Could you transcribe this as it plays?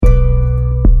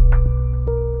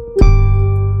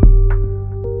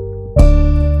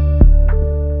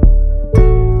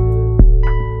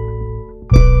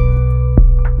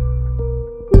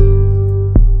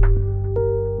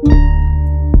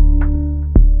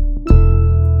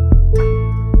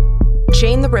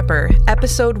Jane the Ripper,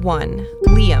 Episode 1,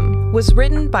 Liam, was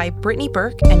written by Brittany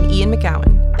Burke and Ian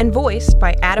McGowan, and voiced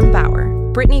by Adam Bauer,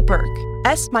 Brittany Burke,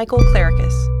 S. Michael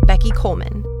Claricus, Becky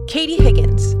Coleman, Katie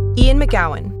Higgins, Ian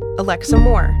McGowan, Alexa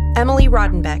Moore, Emily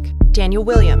Rodenbeck, Daniel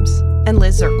Williams, and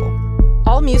Liz Zirkle.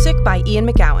 All music by Ian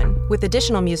McGowan, with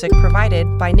additional music provided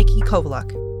by Nikki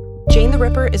Kovaluk. Jane the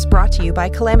Ripper is brought to you by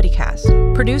Calamity Cast,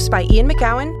 produced by Ian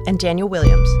McGowan and Daniel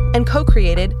Williams, and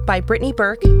co-created by Brittany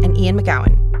Burke and Ian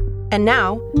McGowan. And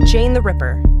now, Jane the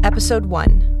Ripper, Episode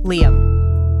 1, Liam.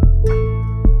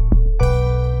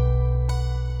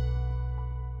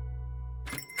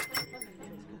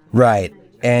 Right.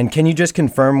 And can you just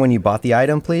confirm when you bought the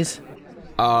item, please?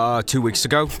 2 weeks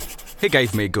ago. He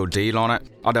gave me a good deal on it.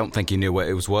 I don't think he knew what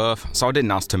it was worth, so I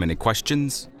didn't ask too many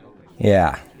questions.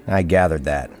 Yeah, I gathered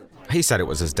that. He said it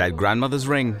was his dead grandmother's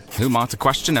ring. Who am I to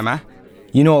question him, eh?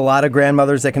 You know a lot of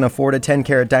grandmothers that can afford a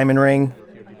 10-carat diamond ring?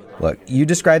 Look, you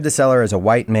described the seller as a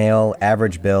white male,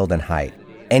 average build and height.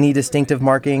 Any distinctive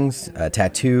markings? A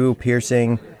tattoo,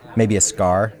 piercing, maybe a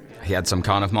scar? He had some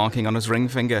kind of marking on his ring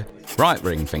finger. Right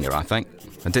ring finger, I think.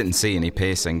 I didn't see any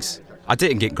piercings. I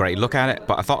didn't get a great look at it,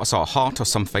 but I thought I saw a heart or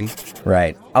something.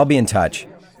 Right. I'll be in touch.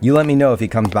 You let me know if he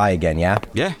comes by again, yeah?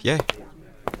 Yeah. What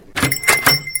do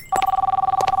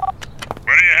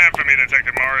you have for me,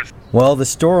 Detective Morris? Well, the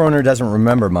store owner doesn't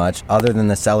remember much other than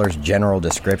the seller's general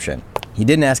description. He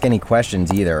didn't ask any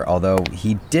questions either, although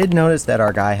he did notice that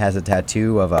our guy has a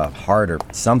tattoo of a heart or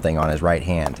something on his right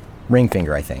hand. Ring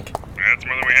finger, I think. That's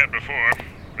more than we had before,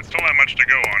 but still not much to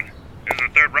go on. It was the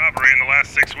third robbery in the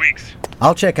last 6 weeks.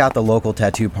 I'll check out the local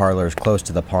tattoo parlors close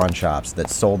to the pawn shops that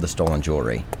sold the stolen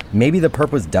jewelry. Maybe the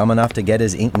perp was dumb enough to get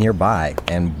his ink nearby,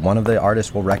 and one of the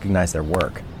artists will recognize their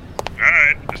work.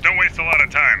 Alright, just don't waste a lot of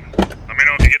time. Let me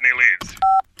know if you get any leads.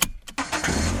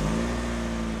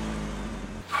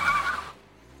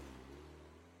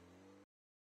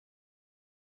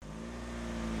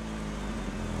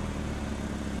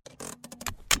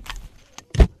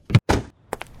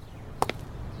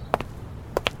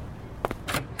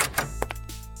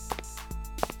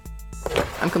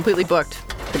 I'm completely booked.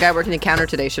 The guy working the counter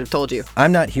today should have told you.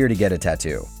 I'm not here to get a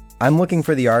tattoo. I'm looking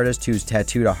for the artist who's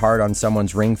tattooed a heart on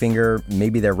someone's ring finger,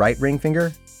 maybe their right ring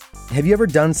finger. Have you ever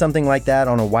done something like that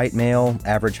on a white male,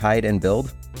 average height and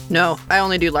build? No, I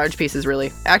only do large pieces,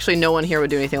 really. Actually, no one here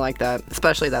would do anything like that,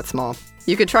 especially that small.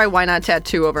 You could try Why Not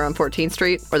Tattoo over on 14th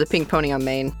Street or the Pink Pony on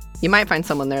Main. You might find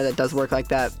someone there that does work like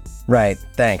that. Right,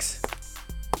 thanks.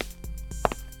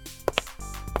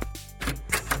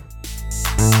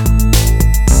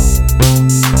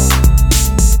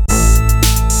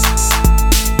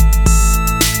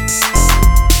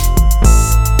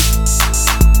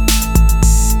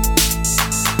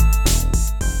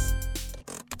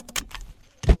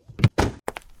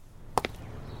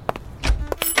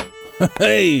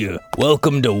 Hey,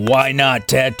 welcome to Why Not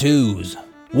Tattoos.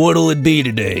 What'll it be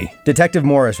today? Detective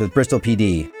Morris with Bristol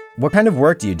PD. What kind of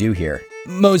work do you do here?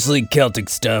 Mostly Celtic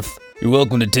stuff. You're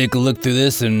welcome to take a look through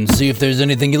this and see if there's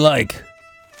anything you like.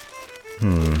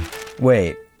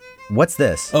 Wait, what's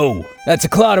this? Oh, that's a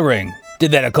clotter ring.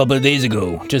 Did that a couple of days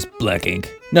ago. Just black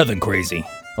ink. Nothing crazy.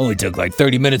 Only took like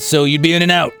 30 minutes, so you'd be in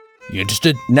and out. You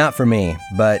interested? Not for me,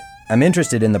 but I'm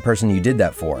interested in the person you did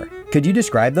that for. Could you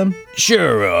describe them?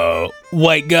 Sure,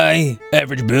 white guy,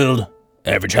 average build,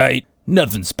 average height,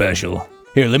 nothing special.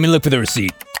 Here, let me look for the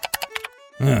receipt.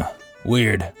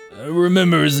 Weird. I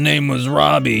remember his name was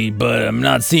Robbie, but I'm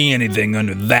not seeing anything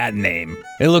under that name.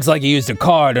 It looks like he used a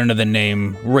card under the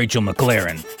name Rachel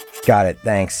McLaren. Got it,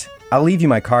 thanks. I'll leave you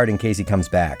my card in case he comes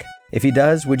back. If he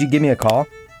does, would you give me a call?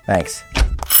 Thanks.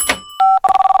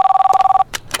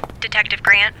 Detective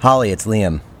Grant? Holly, it's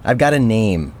Liam. I've got a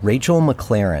name, Rachel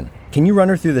McLaren. Can you run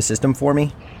her through the system for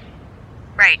me?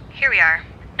 Right, here we are.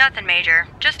 Nothing major,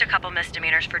 just a couple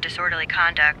misdemeanors for disorderly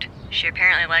conduct. She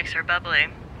apparently likes her bubbly.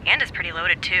 And is pretty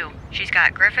loaded, too. She's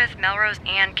got Griffith, Melrose,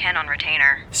 and Ken on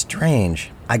retainer.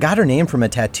 Strange. I got her name from a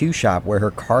tattoo shop where her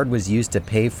card was used to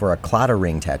pay for a clotter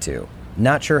ring tattoo.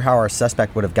 Not sure how our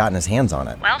suspect would have gotten his hands on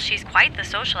it. Well, she's quite the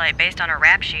socialite based on her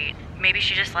rap sheet. Maybe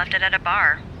she just left it at a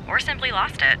bar. Or simply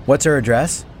lost it. What's her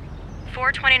address?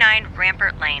 429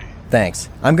 Rampart Lane. Thanks.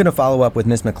 I'm gonna follow up with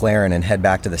Miss McLaren and head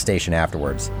back to the station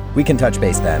afterwards. We can touch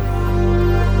base then.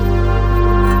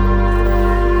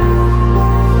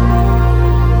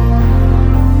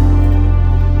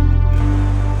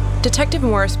 Detective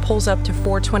Morris pulls up to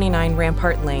 429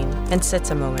 Rampart Lane and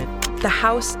sits a moment. The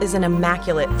house is an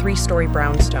immaculate 3-story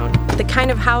brownstone, the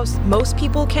kind of house most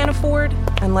people can't afford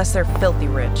unless they're filthy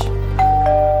rich.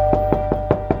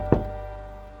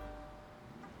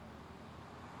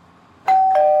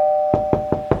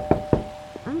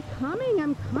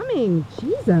 I'm coming. doing?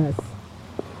 Jesus.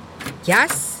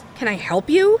 Yes? Can I help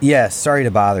you? Yes, sorry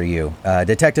to bother you.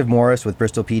 Detective Morris with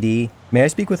Bristol PD. May I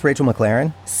speak with Rachel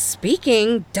McLaren?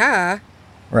 Speaking, duh.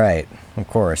 Right, of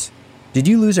course. Did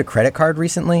you lose a credit card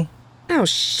recently? Oh,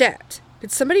 shit.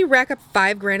 Did somebody rack up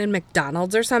 $5,000 in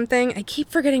McDonald's or something? I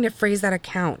keep forgetting to freeze that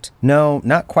account. No,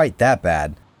 not quite that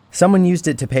bad. Someone used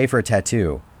it to pay for a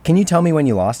tattoo. Can you tell me when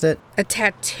you lost it? A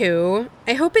tattoo?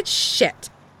 I hope it's shit.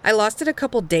 I lost it a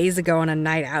couple days ago on a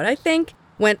night out, I think.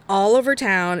 Went all over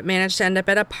town, managed to end up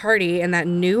at a party in that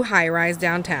new high-rise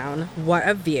downtown. What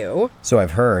a view. So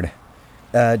I've heard.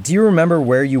 Do you remember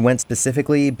where you went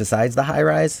specifically besides the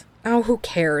high-rise? Oh, who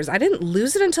cares? I didn't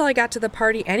lose it until I got to the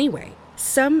party anyway.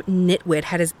 Some nitwit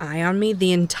had his eye on me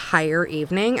the entire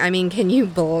evening. I mean, can you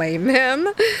blame him?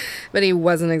 But he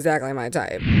wasn't exactly my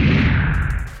type.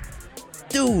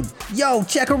 Dude, yo,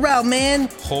 check her out, man.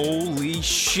 Holy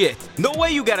shit. No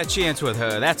way you got a chance with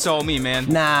her. That's all me, man.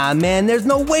 Nah, man, there's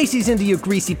no way she's into your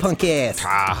greasy punk ass.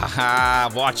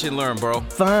 Ha, watch and learn, bro.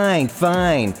 Fine.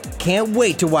 Can't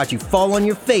wait to watch you fall on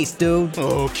your face, dude.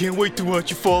 Oh, can't wait to watch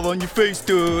you fall on your face,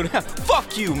 dude.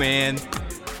 Fuck you, man.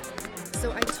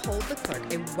 So I told the clerk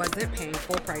I wasn't paying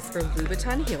full price for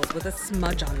Louboutin heels with a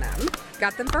smudge on them.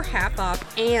 Got them for half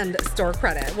off and store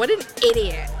credit. What an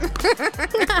idiot.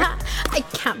 I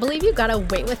can't believe you got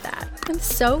away with that. I'm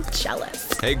so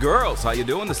jealous. Hey, girls, how you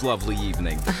doing this lovely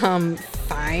evening?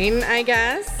 Fine, I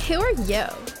guess. Who are you?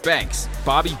 Banks.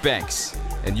 Bobby Banks.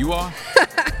 And you are?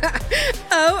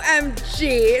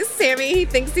 OMG, Sammy, he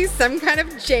thinks he's some kind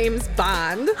of James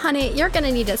Bond. Honey, you're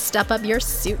gonna need to step up your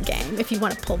suit game if you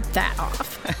want to pull that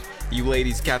off. You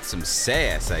ladies got some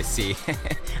sass, I see.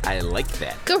 I like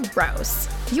that. Gross.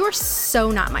 You're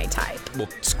so not my type. Well,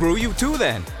 screw you too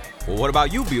then. Well, what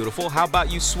about you, beautiful? How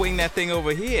about you swing that thing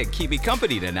over here and keep me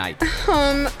company tonight?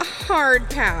 Hard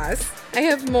pass. I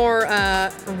have more,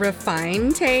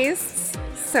 refined tastes.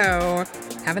 So,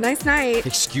 have a nice night.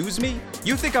 Excuse me?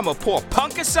 You think I'm a poor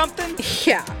punk or something?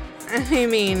 Yeah, I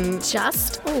mean...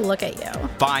 Just look at you.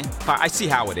 Fine, I see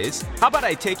how it is. How about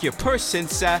I take your purse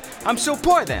since I'm so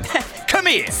poor then? Come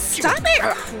here! Stop it,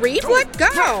 creep! Let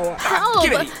go!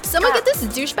 Help! Someone get this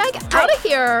douchebag out of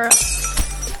here!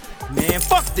 Man,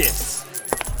 fuck this!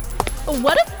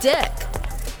 What a dick!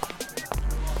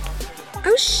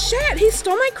 Oh shit, he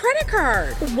stole my credit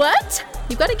card! What?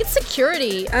 You gotta get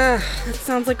security. That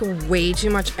sounds like way too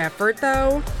much effort,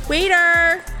 though.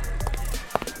 Waiter!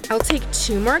 I'll take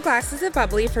 2 more glasses of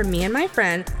bubbly for me and my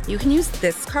friend. You can use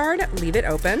this card, leave it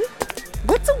open.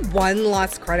 What's a one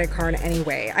lost credit card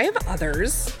anyway? I have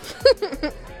others.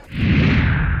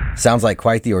 Sounds like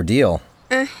quite the ordeal.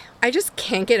 I just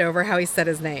can't get over how he said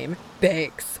his name.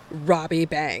 Banks. Robbie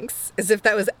Banks. As if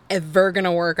that was ever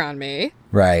gonna work on me.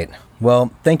 Right.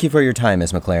 Well, thank you for your time,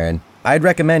 Miss McLaren. I'd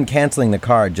recommend canceling the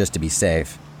card just to be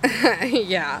safe.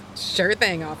 Yeah, sure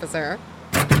thing, officer.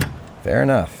 Fair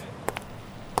enough.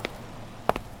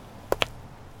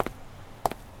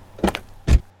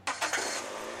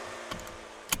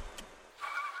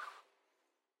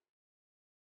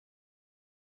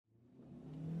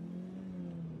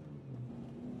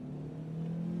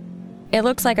 It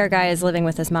looks like our guy is living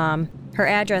with his mom. Her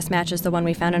address matches the one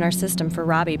we found in our system for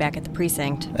Robbie back at the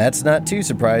precinct. That's not too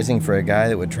surprising for a guy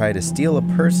that would try to steal a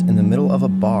purse in the middle of a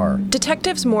bar.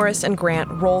 Detectives Morris and Grant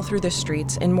roll through the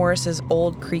streets in Morris's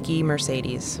old, creaky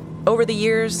Mercedes. Over the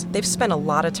years, they've spent a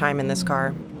lot of time in this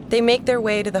car. They make their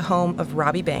way to the home of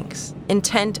Robbie Banks,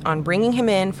 intent on bringing him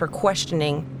in for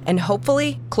questioning and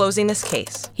hopefully closing this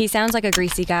case. He sounds like a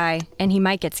greasy guy, and he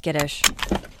might get skittish.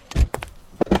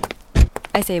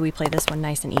 I say we play this one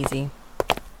nice and easy.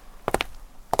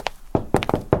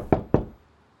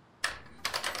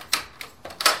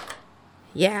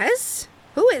 Yes?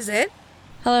 Who is it?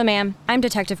 Hello, ma'am. I'm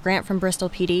Detective Grant from Bristol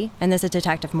PD, and this is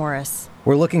Detective Morris.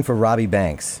 We're looking for Robbie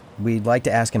Banks. We'd like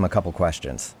to ask him a couple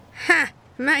questions. Ha!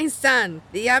 My son,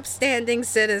 the upstanding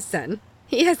citizen.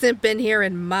 He hasn't been here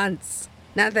in months.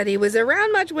 Not that he was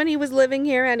around much when he was living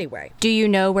here anyway. Do you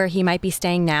know where he might be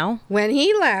staying now? When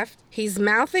he left, he's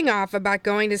mouthing off about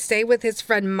going to stay with his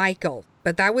friend Michael.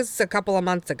 But that was a couple of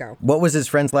months ago. What was his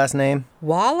friend's last name?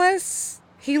 Wallace?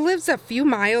 He lives a few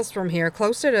miles from here,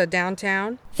 closer to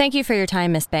downtown. Thank you for your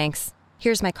time, Miss Banks.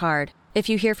 Here's my card. If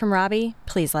you hear from Robbie,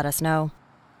 please let us know.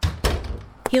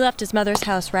 He left his mother's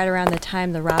house right around the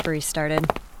time the robbery started.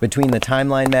 Between the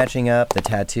timeline matching up, the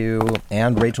tattoo,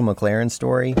 and Rachel McLaren's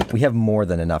story, we have more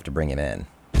than enough to bring him in.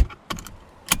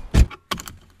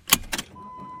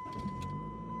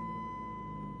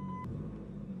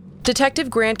 Detective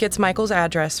Grant gets Michael's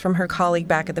address from her colleague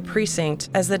back at the precinct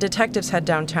as the detectives head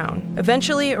downtown,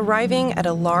 eventually arriving at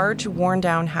a large,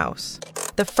 worn-down house.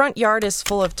 The front yard is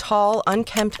full of tall,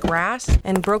 unkempt grass,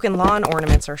 and broken lawn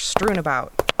ornaments are strewn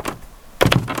about.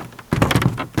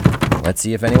 Let's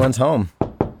see if anyone's home.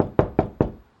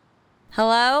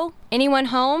 Hello? Anyone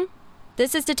home?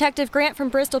 This is Detective Grant from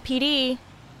Bristol PD.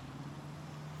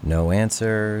 No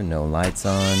answer, no lights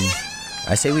on.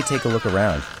 I say we take a look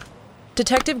around.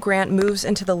 Detective Grant moves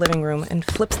into the living room and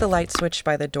flips the light switch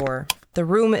by the door. The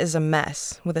room is a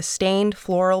mess, with a stained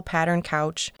floral pattern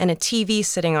couch and a TV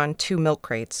sitting on 2 milk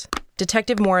crates.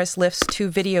 Detective Morris lifts 2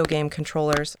 video game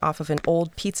controllers off of an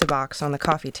old pizza box on the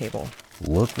coffee table.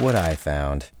 Look what I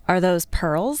found. Are those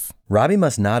pearls? Robbie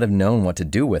must not have known what to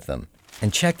do with them.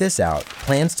 And check this out.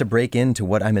 Plans to break into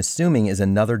what I'm assuming is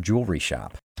another jewelry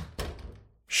shop.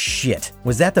 Shit.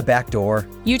 Was that the back door?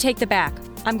 You take the back.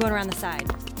 I'm going around the side.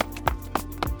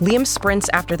 Liam sprints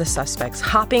after the suspects,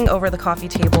 hopping over the coffee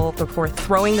table before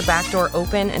throwing the back door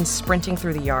open and sprinting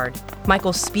through the yard.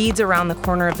 Michael speeds around the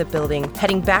corner of the building,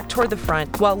 heading back toward the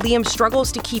front, while Liam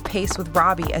struggles to keep pace with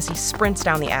Robbie as he sprints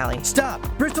down the alley. Stop!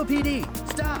 Bristol PD!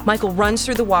 Stop! Michael runs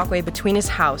through the walkway between his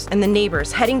house and the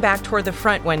neighbors, heading back toward the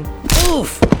front when...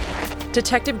 Oof!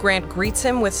 Detective Grant greets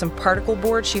him with some particle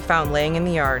board she found laying in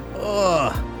the yard.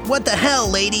 Ugh! What the hell,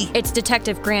 lady? It's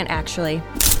Detective Grant, actually.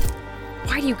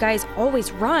 Why do you guys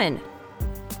always run?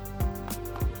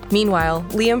 Meanwhile,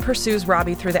 Liam pursues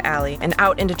Robbie through the alley and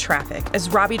out into traffic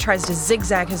as Robbie tries to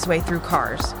zigzag his way through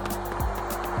cars.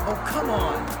 Oh, come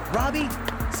on. Robbie,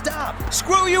 stop.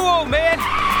 Screw you, old man.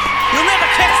 You'll never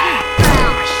catch me.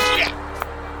 Oh,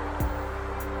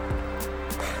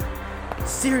 shit.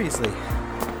 Seriously,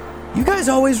 you guys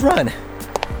always run.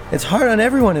 It's hard on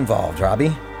everyone involved,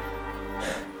 Robbie.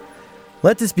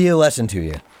 Let this be a lesson to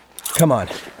you. Come on.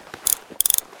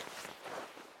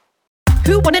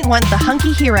 Who wouldn't want the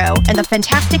hunky hero and the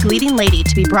fantastic leading lady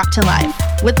to be brought to life?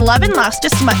 With Love and Lust, a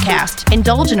Smutcast,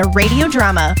 indulge in a radio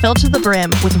drama filled to the brim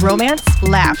with romance,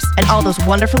 laughs, and all those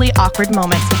wonderfully awkward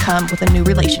moments that come with a new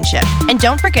relationship. And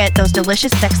don't forget those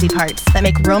delicious sexy parts that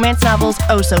make romance novels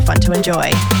oh so fun to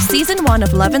enjoy. Season 1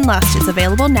 of Love and Lust is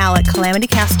available now at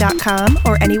calamitycast.com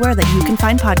or anywhere that you can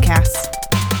find podcasts.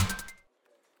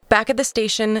 Back at the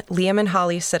station, Liam and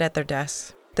Holly sit at their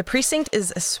desks. The precinct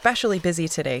is especially busy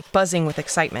today, buzzing with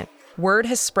excitement. Word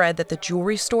has spread that the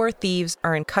jewelry store thieves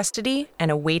are in custody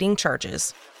and awaiting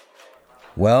charges.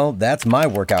 Well, that's my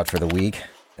workout for the week.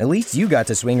 At least you got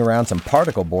to swing around some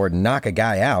particle board and knock a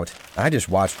guy out. I just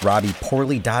watched Robbie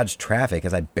poorly dodge traffic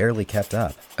as I barely kept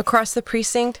up. Across the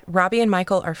precinct, Robbie and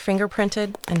Michael are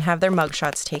fingerprinted and have their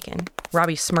mugshots taken.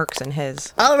 Robbie smirks in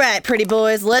his. All right, pretty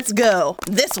boys, let's go.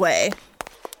 This way.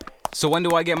 So when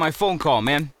do I get my phone call,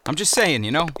 man? I'm just saying,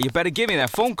 you know, you better give me that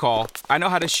phone call. I know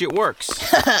how this shit works.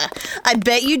 I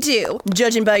bet you do,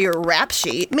 judging by your rap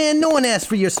sheet. Man, no one asked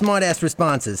for your smart-ass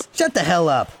responses. Shut the hell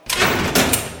up.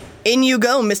 In you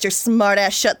go, Mr.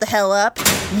 Smartass, shut the hell up.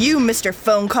 You, Mr.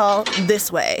 Phone Call, this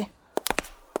way.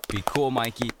 Be cool,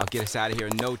 Mikey. I'll get us out of here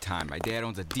in no time. My dad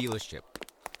owns a dealership.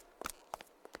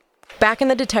 Back in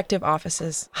the detective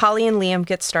offices, Holly and Liam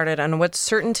get started on what's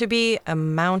certain to be a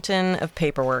mountain of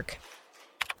paperwork.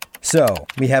 So,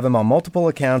 we have him on multiple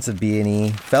accounts of B&E,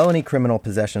 felony criminal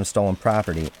possession of stolen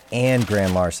property, and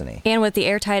grand larceny. And with the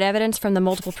airtight evidence from the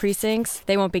multiple precincts,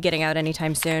 they won't be getting out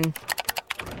anytime soon.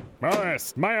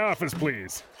 Morris, my office,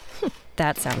 please.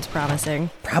 That sounds promising.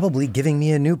 Probably giving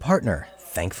me a new partner,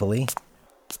 thankfully.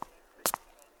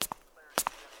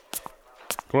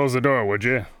 Close the door, would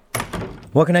you?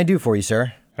 What can I do for you,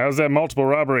 sir? How's that multiple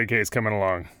robbery case coming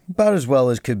along? About as well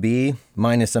as could be,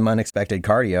 minus some unexpected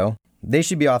cardio. They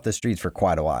should be off the streets for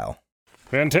quite a while.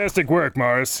 Fantastic work,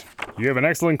 Morris. You have an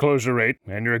excellent closure rate,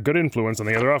 and you're a good influence on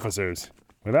the other officers.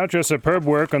 Without your superb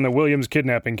work on the Williams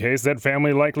kidnapping case, that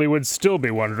family likely would still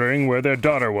be wondering where their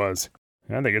daughter was.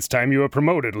 I think it's time you were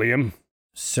promoted, Liam.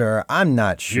 Sir, I'm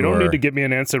not sure. You don't need to give me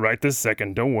an answer right this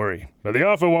second, don't worry. But the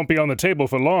offer won't be on the table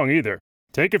for long either.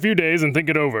 Take a few days and think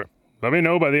it over. Let me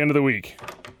know by the end of the week.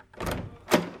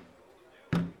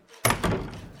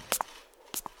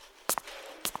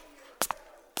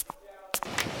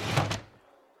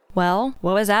 Well,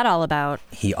 what was that all about?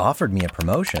 He offered me a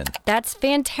promotion. That's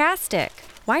fantastic.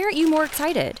 Why aren't you more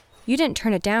excited? You didn't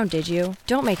turn it down, did you?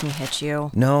 Don't make me hit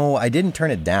you. No, I didn't turn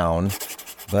it down,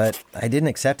 but I didn't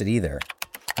accept it either.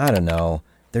 I don't know.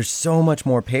 There's so much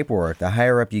more paperwork the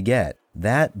higher up you get.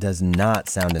 That does not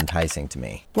sound enticing to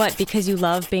me. What, because you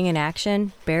love being in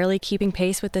action, barely keeping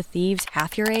pace with the thieves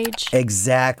half your age?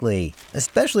 Exactly.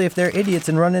 Especially if they're idiots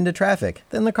and run into traffic.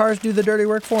 Then the cars do the dirty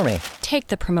work for me. Take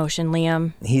the promotion,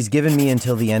 Liam. He's given me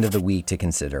until the end of the week to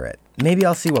consider it. Maybe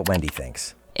I'll see what Wendy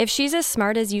thinks. If she's as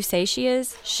smart as you say she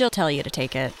is, she'll tell you to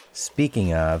take it.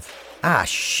 Speaking of, Ah,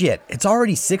 shit. It's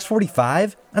already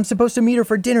 6:45? I'm supposed to meet her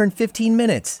for dinner in 15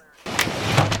 minutes.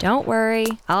 Don't worry,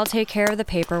 I'll take care of the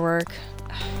paperwork.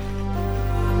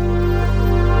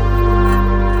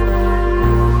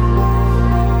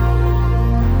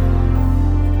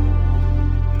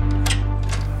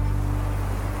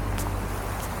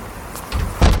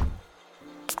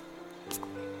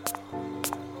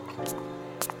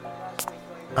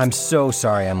 I'm so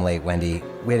sorry I'm late, Wendy.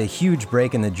 We had a huge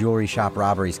break in the jewelry shop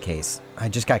robberies case. I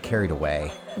just got carried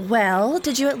away. Well,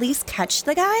 did you at least catch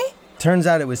the guy? Turns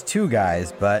out it was 2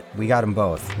 guys, but we got them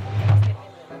both.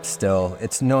 Still,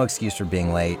 it's no excuse for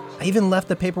being late. I even left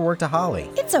the paperwork to Holly.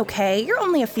 It's okay. You're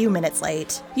only a few minutes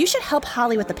late. You should help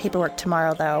Holly with the paperwork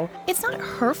tomorrow, though. It's not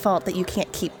her fault that you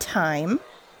can't keep time.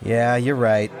 Yeah, you're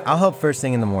right. I'll help first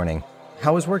thing in the morning.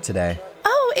 How was work today?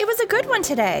 Oh, it was a good one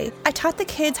today. I taught the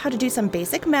kids how to do some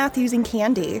basic math using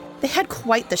candy. They had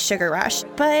quite the sugar rush,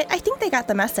 but I think they got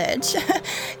the message.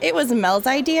 It was Mel's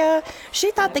idea. She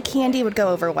thought the candy would go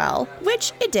over well,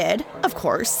 which it did, of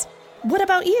course. What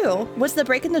about you? Was the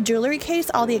break in the jewelry case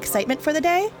all the excitement for the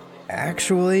day?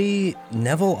 Actually,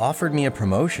 Neville offered me a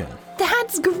promotion.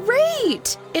 That's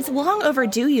great! It's long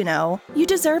overdue, you know. You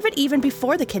deserve it even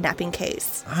before the kidnapping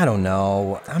case. I don't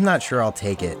know. I'm not sure I'll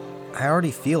take it. I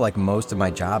already feel like most of my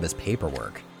job is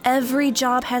paperwork. Every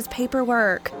job has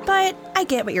paperwork, but I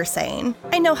get what you're saying.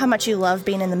 I know how much you love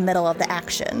being in the middle of the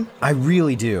action. I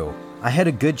really do. I had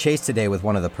a good chase today with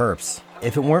one of the perps.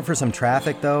 If it weren't for some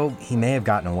traffic, though, he may have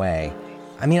gotten away.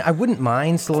 I mean, I wouldn't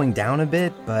mind slowing down a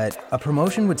bit, but a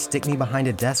promotion would stick me behind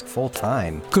a desk full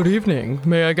time. Good evening.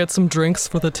 May I get some drinks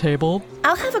for the table?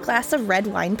 I'll have a glass of red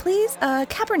wine, please.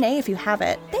 Cabernet if you have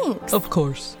it. Thanks. Of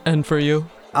course. And for you?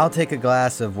 I'll take a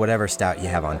glass of whatever stout you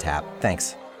have on tap.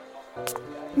 Thanks.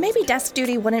 Maybe desk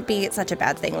duty wouldn't be such a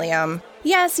bad thing, Liam.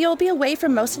 Yes, you'll be away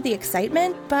from most of the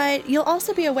excitement, but you'll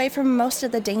also be away from most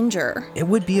of the danger. It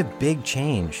would be a big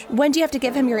change. When do you have to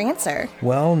give him your answer?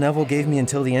 Well, Neville gave me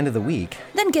until the end of the week.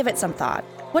 Then give it some thought.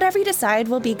 Whatever you decide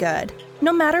will be good.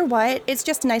 No matter what, it's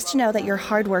just nice to know that your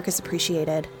hard work is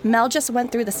appreciated. Mel just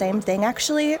went through the same thing,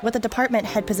 actually, with a department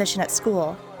head position at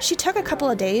school. She took a couple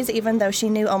of days, even though she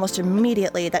knew almost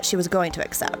immediately that she was going to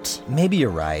accept. Maybe you're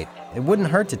right. It wouldn't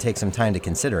hurt to take some time to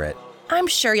consider it. I'm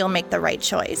sure you'll make the right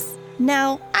choice.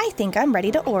 Now, I think I'm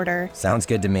ready to order. Sounds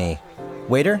good to me.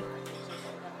 Waiter?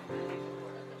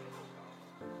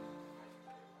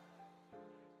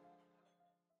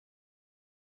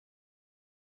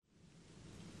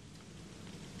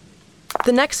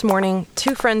 The next morning,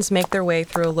 2 friends make their way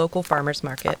through a local farmer's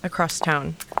market across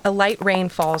town. A light rain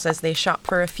falls as they shop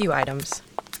for a few items.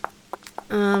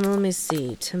 Let me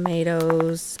see.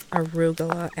 Tomatoes,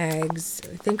 arugula, eggs.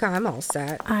 I think I'm all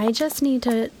set. I just need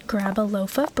to grab a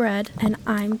loaf of bread and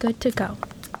I'm good to go.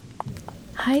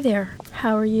 Hi there.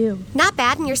 How are you? Not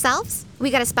bad, and yourselves?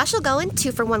 We got a special going,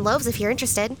 2 for 1 loaves if you're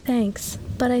interested. Thanks,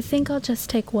 but I think I'll just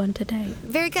take 1 today.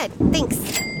 Very good.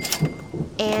 Thanks.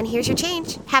 And here's your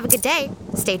change. Have a good day.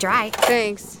 Stay dry.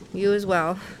 Thanks. You as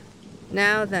well.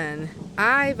 Now then,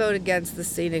 I vote against the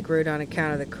scenic route on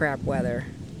account of the crap weather.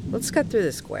 Let's cut through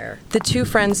the square. The 2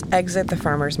 friends exit the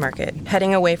farmer's market,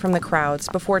 heading away from the crowds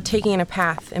before taking a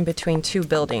path in between 2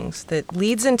 buildings that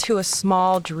leads into a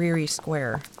small, dreary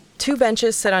square. 2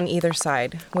 benches sit on either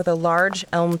side, with a large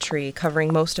elm tree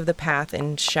covering most of the path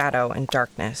in shadow and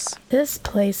darkness. This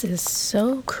place is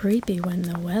so creepy when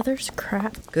the weather's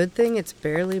crap. Good thing it's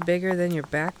barely bigger than your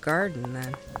back garden,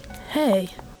 then. Hey,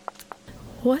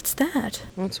 what's that?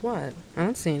 What's what? I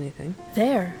don't see anything.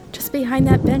 There, just behind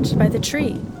that bench by the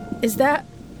tree. Is that...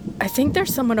 I think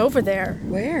there's someone over there.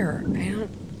 Where?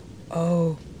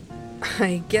 Oh,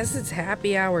 I guess it's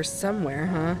happy hour somewhere,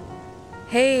 huh?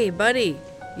 Hey, buddy.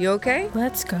 You okay?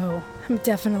 Let's go. I'm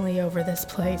definitely over this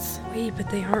place. Wait, but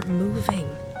they aren't moving.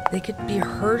 They could be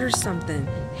hurt or something.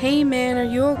 Hey, man, are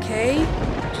you okay?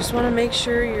 Just want to make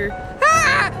sure you're...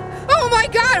 Ah! Oh my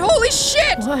god, holy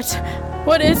shit! What?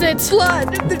 What is it?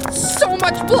 Blood! There's so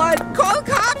much blood! Call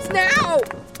cops now!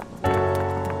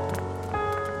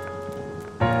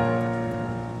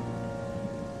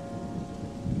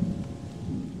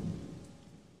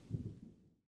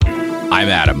 I'm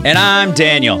Adam. And I'm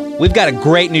Daniel. We've got a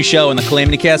great new show on the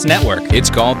Calamity Cast Network. It's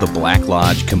called The Black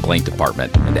Lodge Complaint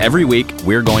Department. And every week,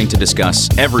 we're going to discuss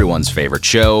everyone's favorite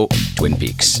show, Twin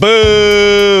Peaks.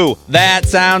 Boo! That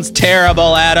sounds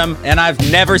terrible, Adam. And I've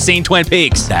never seen Twin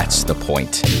Peaks. That's the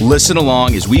point. Listen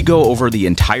along as we go over the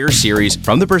entire series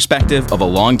from the perspective of a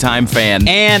longtime fan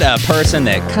and a person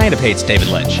that kind of hates David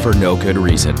Lynch. For no good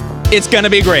reason. It's gonna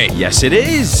be great. Yes, it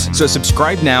is. So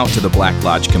subscribe now to the Black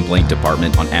Lodge Complaint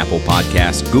Department on Apple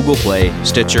Podcasts, Google Play,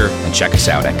 Stitcher, and check us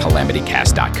out at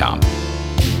calamitycast.com.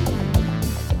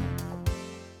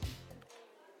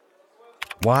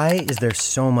 Why is there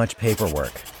so much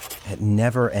paperwork? It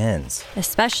never ends.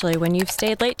 Especially when you've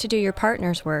stayed late to do your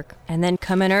partner's work and then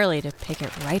come in early to pick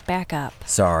it right back up.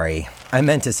 Sorry. I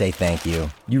meant to say thank you.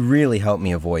 You really helped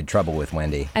me avoid trouble with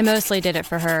Wendy. I mostly did it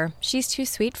for her. She's too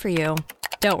sweet for you.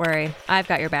 Don't worry. I've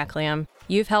got your back, Liam.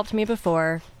 You've helped me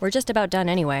before. We're just about done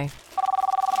anyway.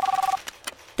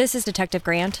 This is Detective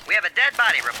Grant. We have a dead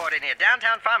body reported near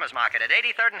downtown Farmers Market at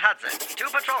 83rd and Hudson. 2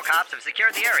 patrol cops have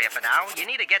secured the area for now. You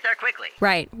need to get there quickly.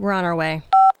 Right. We're on our way.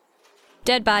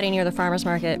 Dead body near the farmer's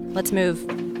market. Let's move.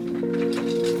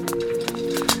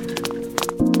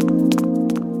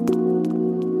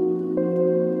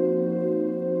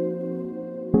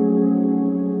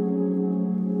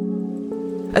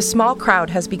 A small crowd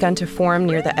has begun to form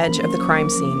near the edge of the crime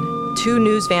scene. 2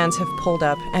 news vans have pulled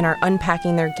up and are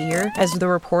unpacking their gear as the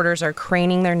reporters are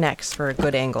craning their necks for a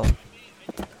good angle.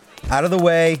 Out of the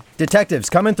way. Detectives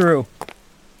coming through.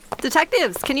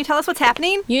 Detectives, can you tell us what's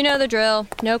happening? You know the drill.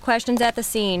 No questions at the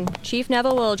scene. Chief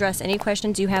Neville will address any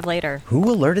questions you have later.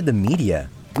 Who alerted the media?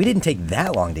 We didn't take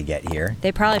that long to get here.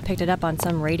 They probably picked it up on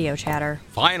some radio chatter.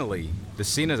 Finally! The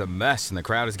scene is a mess and the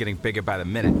crowd is getting bigger by the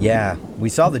minute. Yeah, we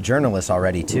saw the journalists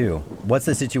already too. What's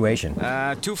the situation?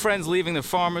 2 friends leaving the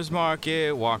farmer's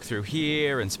market, walked through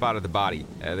here and spotted the body.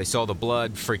 They saw the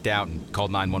blood, freaked out, and called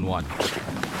 911.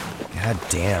 God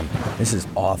damn, this is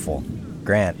awful.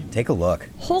 Grant, take a look.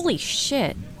 Holy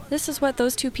shit. This is what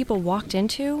those 2 people walked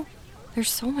into?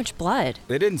 There's so much blood.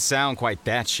 They didn't sound quite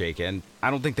that shaken. I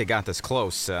don't think they got this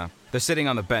close. They're sitting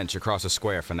on the bench across the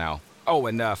square for now. Oh,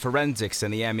 and forensics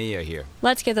and the ME are here.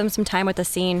 Let's give them some time with the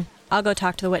scene. I'll go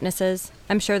talk to the witnesses.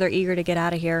 I'm sure they're eager to get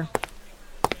out of here.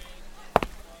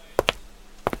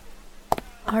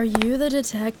 Are you the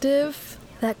detective?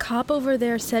 That cop over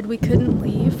there said we couldn't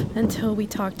leave until we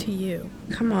talked to you.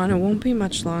 Come on, it won't be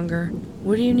much longer.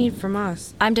 What do you need from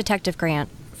us? I'm Detective Grant.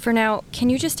 For now, can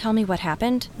you just tell me what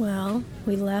happened? Well,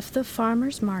 we left the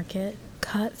farmer's market,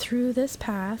 cut through this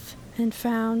path, and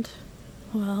found,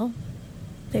 well,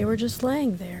 they were just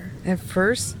laying there. At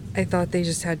first, I thought they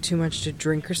just had too much to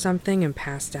drink or something and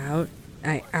passed out.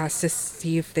 I asked to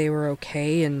see if they were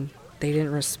okay, and they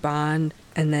didn't respond.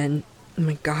 And then, oh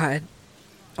my God,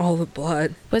 all the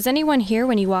blood. Was anyone here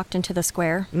when you walked into the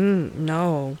square?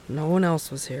 No one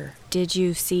else was here. Did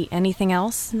you see anything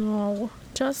else? No,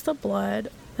 just the blood.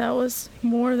 That was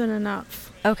more than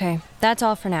enough. Okay, that's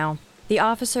all for now. The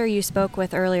officer you spoke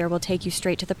with earlier will take you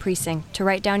straight to the precinct to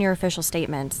write down your official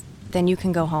statements. Then you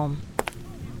can go home.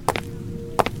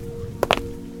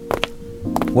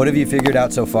 What have you figured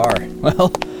out so far? Well,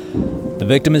 the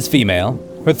victim is female.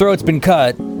 Her throat's been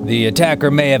cut. The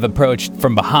attacker may have approached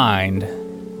from behind.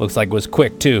 Looks like it was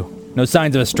quick, too. No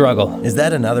signs of a struggle. Is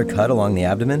that another cut along the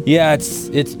abdomen? Yeah,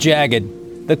 it's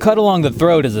jagged. The cut along the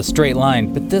throat is a straight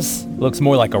line, but this looks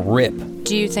more like a rip.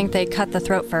 Do you think they cut the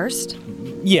throat first?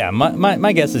 Yeah,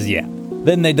 my guess is yeah.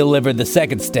 Then they delivered the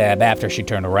second stab after she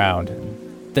turned around.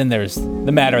 Then there's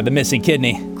the matter of the missing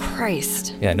kidney.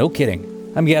 Christ. Yeah, no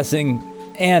kidding. I'm guessing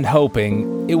and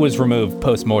hoping it was removed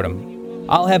post-mortem.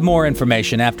 I'll have more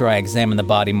information after I examine the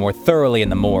body more thoroughly in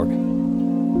the morgue.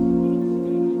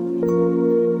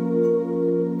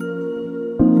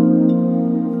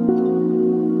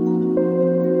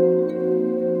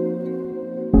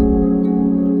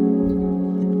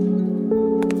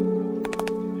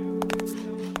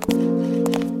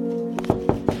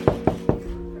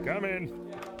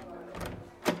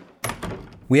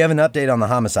 We have an update on the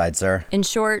homicide, sir. In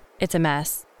short, it's a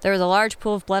mess. There was a large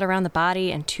pool of blood around the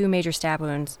body and 2 major stab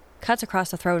wounds. Cuts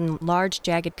across the throat and large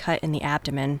jagged cut in the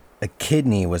abdomen. A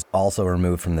kidney was also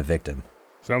removed from the victim.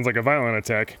 Sounds like a violent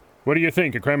attack. What do you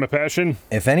think, a crime of passion?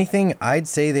 If anything, I'd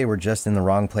say they were just in the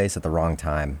wrong place at the wrong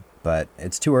time. But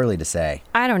it's too early to say.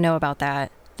 I don't know about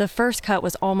that. The first cut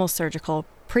was almost surgical,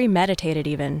 premeditated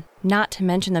even. Not to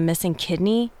mention the missing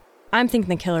kidney. I'm thinking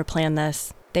the killer planned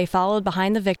this. They followed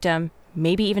behind the victim,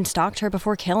 maybe even stalked her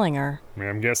before killing her.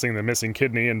 I'm guessing the missing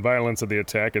kidney and violence of the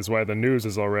attack is why the news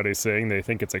is already saying they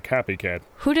think it's a copycat.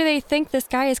 Who do they think this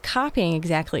guy is copying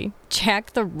exactly?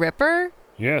 Jack the Ripper?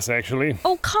 Yes, actually.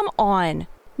 Oh, come on.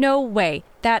 No way.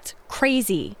 That's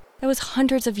crazy. That was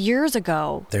hundreds of years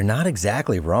ago. They're not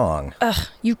exactly wrong. Ugh,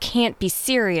 you can't be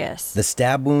serious. The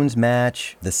stab wounds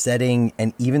match, the setting,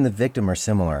 and even the victim are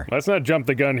similar. Let's not jump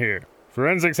the gun here.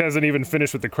 Forensics hasn't even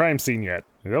finished with the crime scene yet.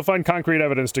 They'll find concrete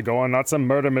evidence to go on, not some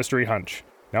murder mystery hunch.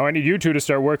 Now I need you two to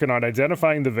start working on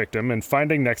identifying the victim and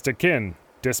finding next of kin.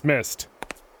 Dismissed.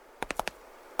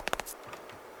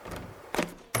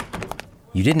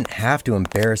 You didn't have to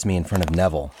embarrass me in front of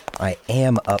Neville. I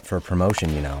am up for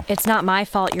promotion, you know. It's not my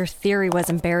fault your theory was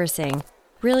embarrassing.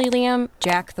 Really, Liam?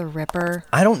 Jack the Ripper?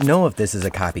 I don't know if this is a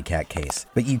copycat case,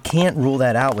 but you can't rule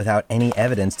that out without any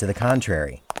evidence to the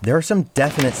contrary. There are some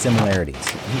definite similarities.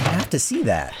 You have to see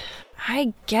that.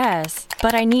 I guess,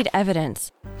 but I need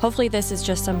evidence. Hopefully this is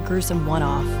just some gruesome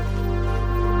one-off.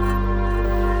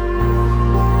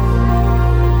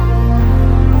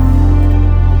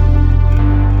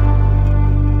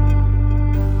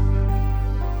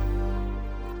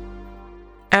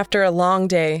 After a long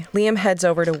day, Liam heads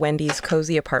over to Wendy's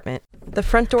cozy apartment. The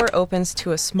front door opens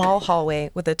to a small hallway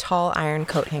with a tall iron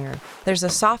coat hanger. There's a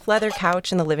soft leather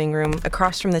couch in the living room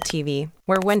across from the TV,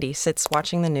 where Wendy sits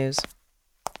watching the news.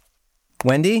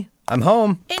 Wendy, I'm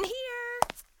home. In here.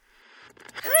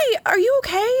 Hi, are you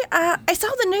okay? I saw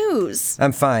the news.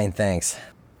 I'm fine, thanks.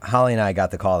 Holly and I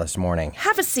got the call this morning.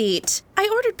 Have a seat. I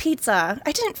ordered pizza.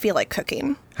 I didn't feel like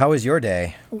cooking. How was your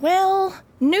day? Well,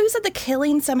 news of the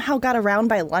killing somehow got around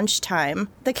by lunchtime.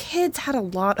 The kids had a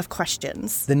lot of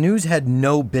questions. The news had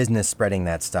no business spreading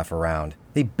that stuff around.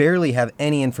 They barely have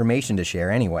any information to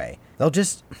share anyway. They'll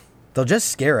just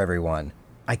scare everyone.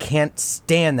 I can't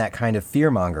stand that kind of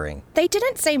fear-mongering. They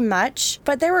didn't say much,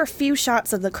 but there were a few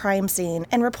shots of the crime scene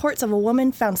and reports of a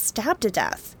woman found stabbed to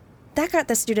death. That got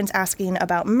the students asking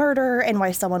about murder and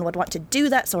why someone would want to do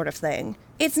that sort of thing.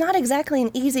 It's not exactly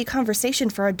an easy conversation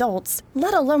for adults,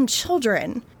 let alone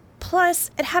children.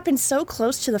 Plus, it happened so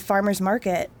close to the farmer's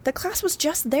market. The class was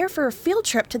just there for a field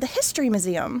trip to the history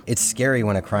museum. It's scary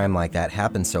when a crime like that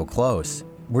happens so close.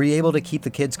 Were you able to keep the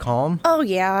kids calm? Oh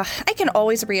yeah, I can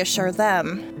always reassure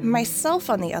them. Myself,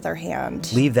 on the other hand.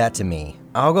 Leave that to me.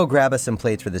 I'll go grab us some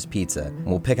plates for this pizza, and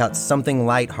we'll pick out something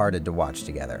lighthearted to watch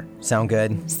together. Sound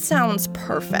good? Sounds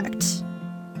perfect.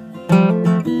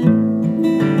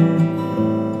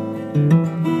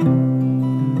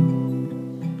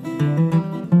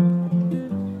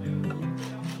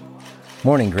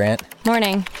 Morning, Grant.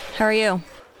 Morning. How are you?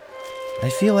 I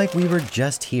feel like we were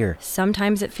just here.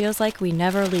 Sometimes it feels like we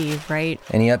never leave, right?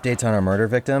 Any updates on our murder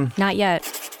victim? Not yet.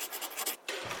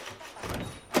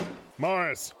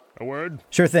 Morris, a word?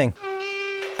 Sure thing.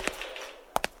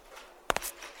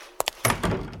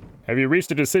 Have you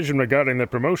reached a decision regarding the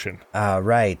promotion?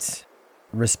 Right.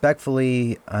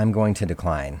 Respectfully, I'm going to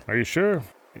decline. Are you sure?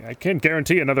 I can't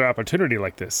guarantee another opportunity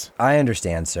like this. I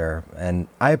understand, sir, and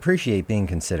I appreciate being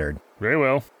considered. Very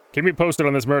well. Keep me posted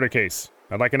on this murder case.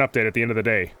 I'd like an update at the end of the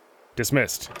day.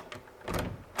 Dismissed.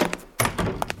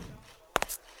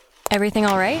 Everything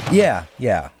all right?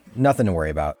 Yeah. Nothing to worry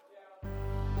about.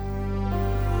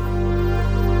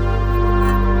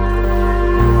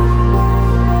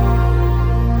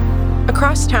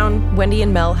 Across town, Wendy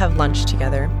and Mel have lunch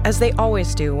together, as they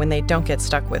always do when they don't get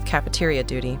stuck with cafeteria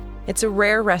duty. It's a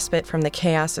rare respite from the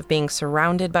chaos of being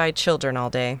surrounded by children all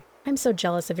day. I'm so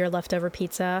jealous of your leftover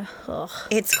pizza. Ugh.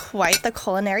 It's quite the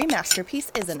culinary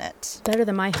masterpiece, isn't it? Better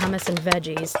than my hummus and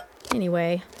veggies.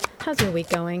 Anyway, how's your week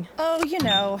going? Oh,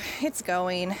 it's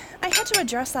going. I had to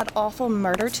address that awful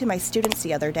murder to my students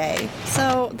the other day,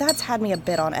 so that's had me a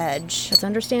bit on edge. That's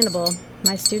understandable.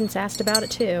 My students asked about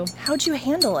it too. How'd you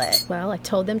handle it? Well, I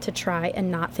told them to try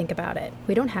and not think about it.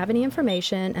 We don't have any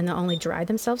information, and they'll only drive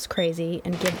themselves crazy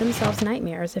and give themselves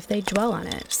nightmares if they dwell on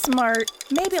it. Smart.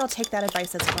 Maybe I'll take that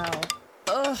advice as well.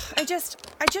 Ugh, I just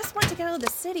want to get out of the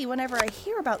city whenever I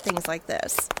hear about things like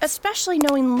this, especially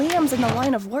knowing Liam's in the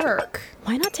line of work.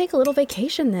 Why not take a little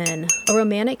vacation then? A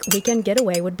romantic weekend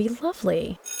getaway would be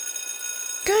lovely.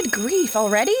 Good grief,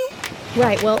 already?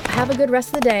 Right, well, have a good rest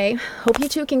of the day. Hope you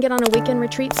two can get on a weekend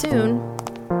retreat soon.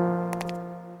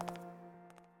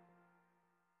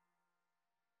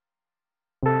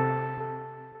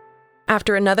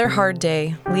 After another hard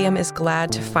day, Liam is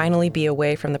glad to finally be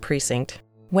away from the precinct.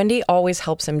 Wendy always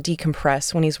helps him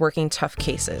decompress when he's working tough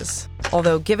cases.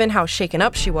 Although, given how shaken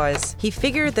up she was, he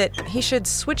figured that he should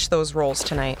switch those roles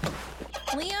tonight.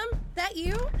 Liam, that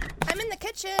you? I'm in the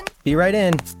kitchen. Be right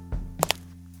in.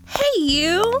 Hey,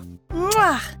 you!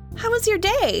 Mwah! How was your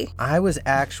day? I was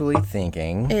actually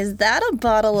thinking... Is that a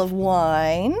bottle of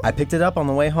wine? I picked it up on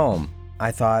the way home.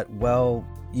 I thought, well,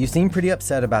 you seemed pretty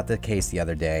upset about the case the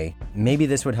other day. Maybe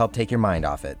this would help take your mind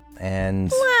off it. And...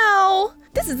 Well,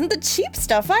 this isn't the cheap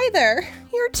stuff either.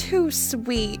 You're too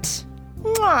sweet.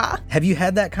 Mwah! Have you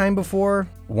had that kind before?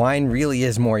 Wine really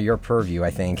is more your purview, I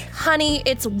think. Honey,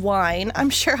 it's wine. I'm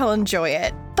sure I'll enjoy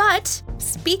it. But,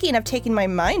 speaking of taking my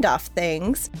mind off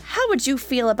things, how would you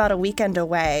feel about a weekend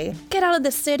away? Get out of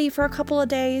the city for a couple of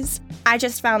days? I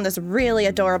just found this really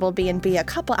adorable B&B a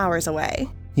couple hours away.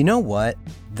 You know what?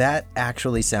 That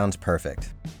actually sounds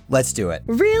perfect. Let's do it.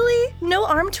 Really? No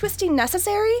arm twisting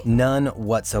necessary? None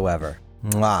whatsoever.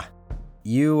 Mwah.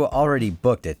 You already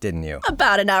booked it, didn't you?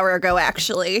 About an hour ago,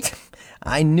 actually.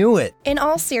 I knew it. In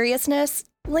all seriousness,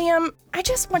 Liam, I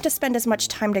just want to spend as much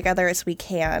time together as we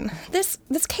can. This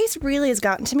case really has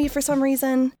gotten to me for some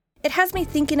reason. It has me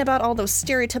thinking about all those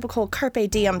stereotypical carpe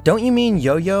diem. Don't you mean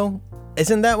yo-yo?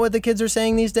 Isn't that what the kids are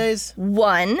saying these days?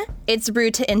 1, it's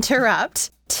rude to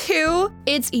interrupt. 2,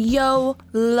 it's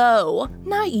yo-lo,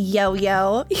 not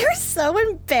yo-yo. You're so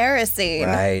embarrassing.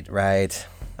 Right.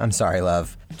 I'm sorry,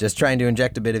 love. Just trying to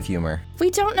inject a bit of humor. We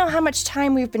don't know how much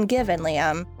time we've been given,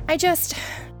 Liam.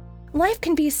 Life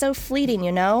can be so fleeting,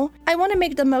 you know? I want to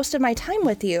make the most of my time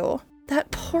with you.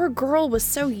 That poor girl was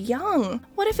so young.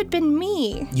 What if it'd been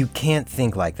me? You can't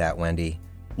think like that, Wendy.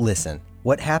 Listen,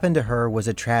 what happened to her was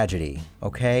a tragedy,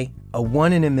 okay? A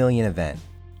 1 in a million event.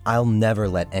 I'll never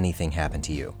let anything happen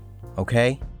to you,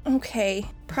 okay? Okay.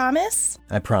 Promise?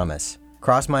 I promise.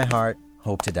 Cross my heart,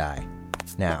 hope to die.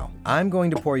 Now, I'm going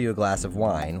to pour you a glass of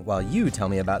wine while you tell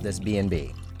me about this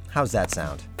B&B. How's that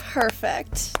sound?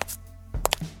 Perfect.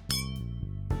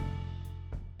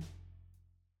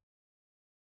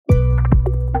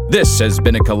 This has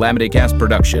been a Calamity Cast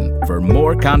production. For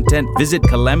more content, visit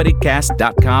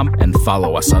calamitycast.com and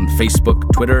follow us on Facebook,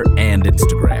 Twitter, and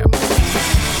Instagram.